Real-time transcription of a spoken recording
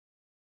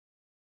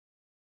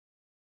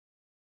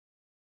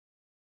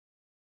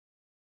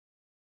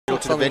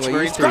not something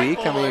we're used to here,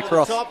 coming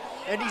across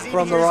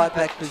from the right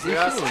back position.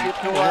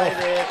 Chipped away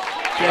there.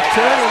 Jack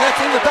Turner,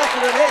 that's in the back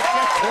of the net.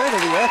 Jack Turner,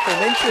 the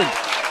aforementioned.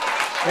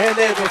 And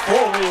there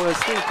before, we were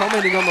still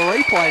commenting on the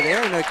replay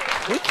there, and a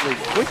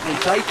quickly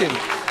taken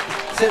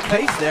set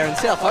piece there, and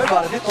South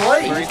Hobart have hit the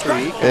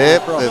lead.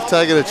 Yep, they've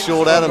taken it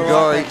short. Adam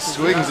Gorry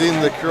swings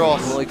in the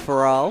cross. Malik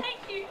Farrell.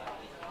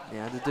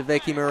 Now to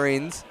DeVecchi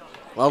Marines.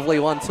 Lovely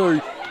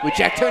 1-2 with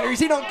Jack Turner.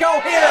 He's in on goal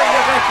here, and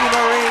DeVecchi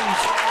Marines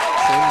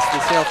sends the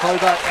South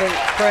Hobart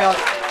crowd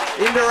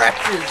into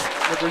raptures.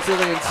 The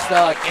Brazilian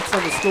star gets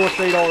on the score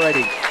sheet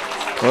already.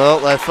 Well,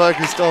 they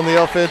focused on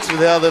the offense with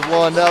how they've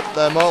lined up.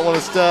 They might want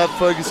to start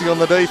focusing on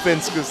the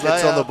defense because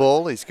that's on the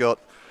ball. He's got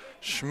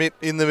Schmidt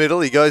in the middle.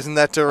 He goes in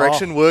that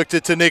direction. Worked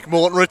it to Nick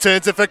Morton.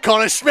 Returns it for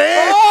Connor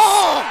Schmidt.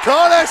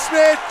 Connor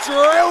Schmidt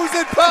drills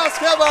it past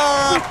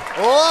cover.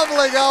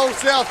 Lovely goal,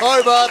 South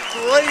Hobart.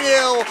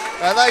 3-0.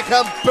 And they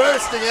come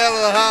bursting out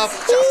of the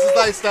half just as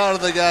they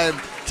started the game.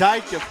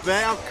 Take a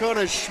bow,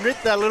 Connor Schmidt.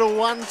 That little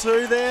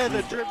 1-2 there.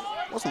 The dribble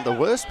wasn't the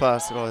worst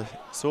pass that I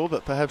saw,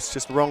 but perhaps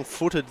just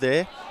wrong-footed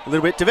there a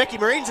little bit. DeVecchi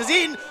Marines is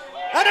in,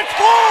 and it's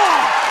 4!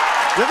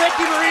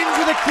 DeVecchi Marines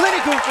with a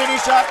clinical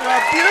finish after a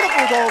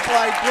beautiful ball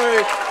played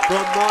through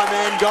from my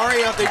man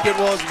Gorry, I think it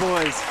was,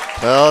 boys.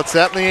 Well, it's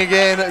happening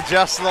again,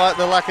 just like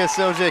the Laka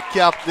Seljuk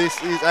Cup. This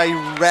is a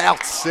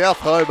rout. South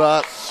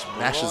Hobart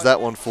smashes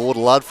that one forward.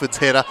 Ludford's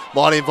header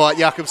might invite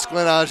Jakob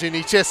Sklenage in.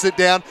 He chests it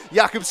down.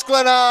 Jakob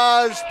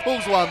Sklenage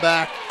pulls one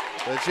back.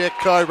 The Jet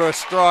Cobra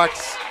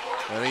strikes,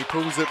 and he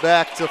pulls it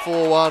back to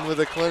 4-1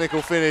 with a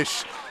clinical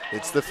finish.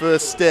 It's the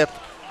first step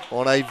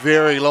on a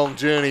very long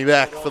journey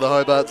back for the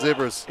Hobart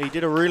Zebras. He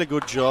did a really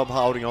good job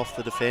holding off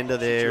the defender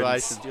there.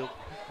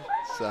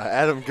 So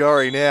Adam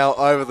Gorry now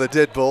over the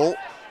dead ball.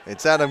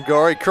 It's Adam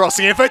Gorry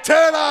crossing in for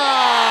Turner!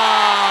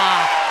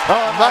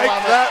 Make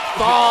that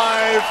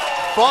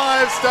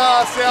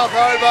 5-star South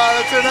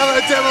Hobart. It's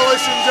another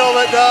demolition job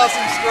at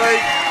Darcy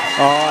Street.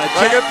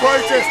 They can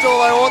protest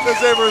all they want, the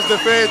Zebras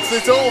defence.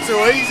 It's all too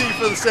easy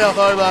for the South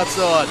Hobart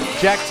side.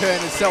 Jack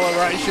Turner's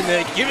celebration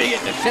there, giving it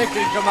to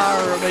Sheffield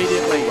Kamara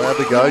immediately. Allowed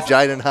to go,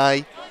 Jaden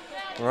Hay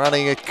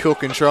running at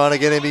Cook and trying to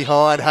get him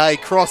behind. Hay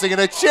crossing in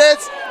a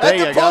chance and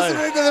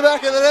deposited into the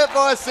back of the net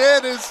by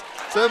Sanders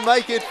to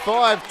make it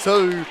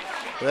 5-2.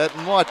 That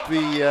might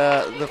be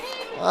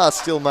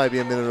still maybe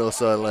a minute or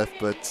so left,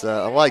 but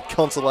a late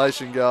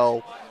consolation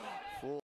goal